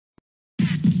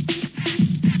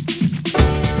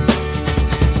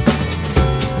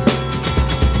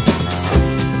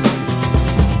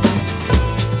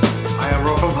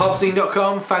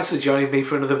HopZine.com. Thanks for joining me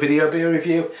for another video beer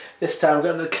review. This time we've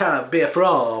got another can of beer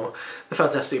from the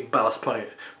fantastic Ballast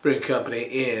Brewing Company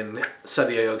in San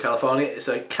Diego, California. It's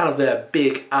a can of their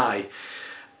Big I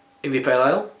India Pale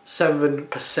Ale, 7%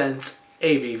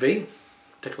 ABV.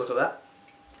 Take a look at that.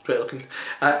 Great looking.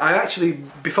 I actually,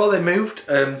 before they moved,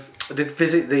 I did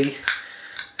visit the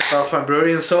Ballast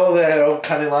Brewery and saw their old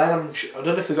canning line. I don't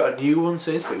know if they've got a new one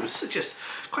since, but it was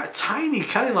quite a tiny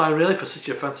canning line really for such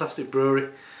a fantastic brewery.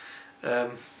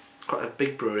 Quite a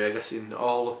big brewery, I guess, in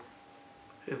the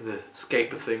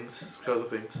scope of things.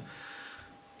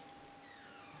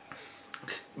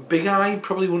 Big I,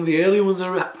 probably one of the early ones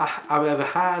I've ever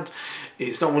had.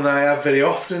 It's not one I have very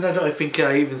often. I don't think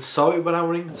I even saw it when I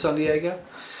was in San Diego.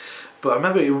 But I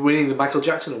remember it winning the Michael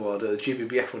Jackson Award at the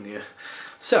GBBF one year.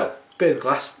 So, beer in the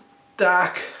glass,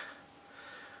 dark.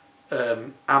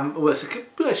 Well, it's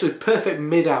actually perfect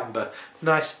mid-amber.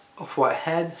 Nice off-white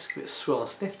head. Let's give it a swirl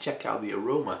and sniff. Check out the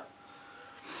aroma.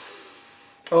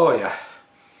 Oh yeah.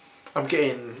 I'm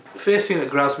getting, the first thing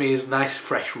that grabs me is nice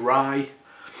fresh rye.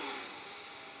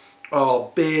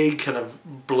 Oh, big kind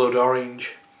of blood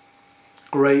orange.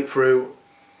 Grapefruit.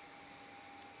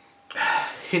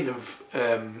 Hint of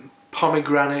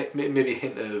pomegranate, maybe a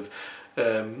hint of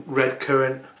red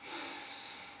currant.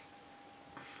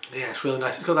 Yeah, it's really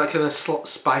nice. It's got that kind of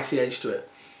spicy edge to it.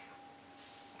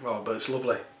 Oh, but it's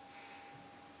lovely.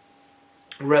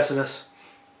 Resinous.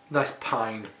 Nice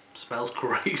pine. Smells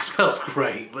great. Smells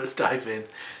great. Let's dive in.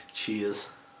 Cheers.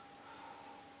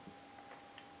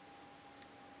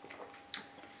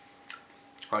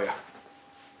 Oh yeah.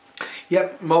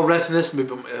 Yep, more resinous,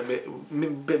 maybe a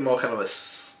bit more kind of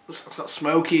it's not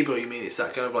smoky, but you mean it's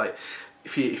that kind of like,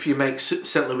 if you make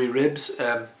St. Louis ribs,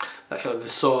 that kind of the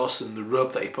sauce and the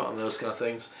rub that you put on those kind of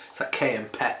things, it's that cayenne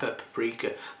pepper,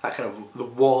 paprika, that kind of the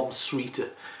warm, sweeter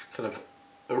kind of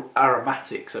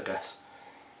aromatics, I guess.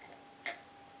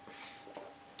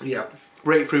 Yeah,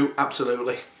 grapefruit,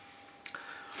 absolutely.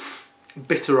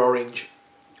 Bitter orange.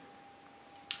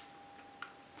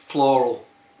 Floral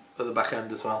at the back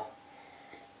end as well.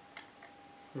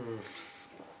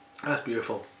 That's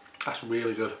beautiful. That's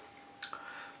really good.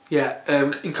 Yeah,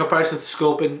 in comparison to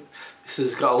Sculpin, this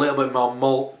has got a little bit more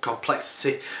malt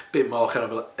complexity, a bit more kind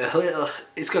of a little.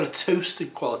 It's got a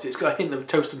toasted quality. It's got a hint of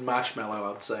toasted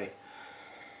marshmallow, I'd say.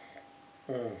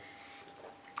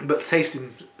 But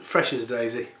tasting fresh as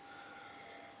daisy.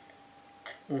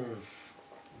 And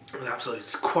absolutely,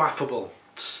 it's quaffable,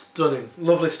 stunning,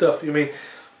 lovely stuff. You mean,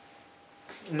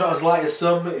 not as light as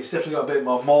some, but it's definitely got a bit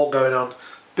more malt going on. A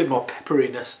bit more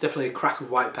pepperiness, definitely a crack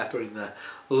of white pepper in there.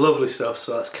 Lovely stuff.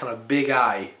 So that's kind of Big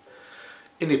I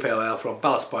India Pale Ale from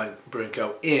Ballast Brewing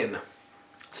Co. in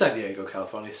San Diego,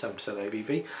 California, 7%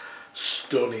 ABV.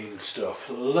 Stunning stuff.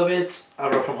 Love it.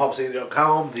 I'm from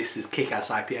HopZine.com. This is Kick-Ass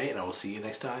IPA, and I will see you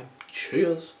next time.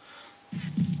 Cheers.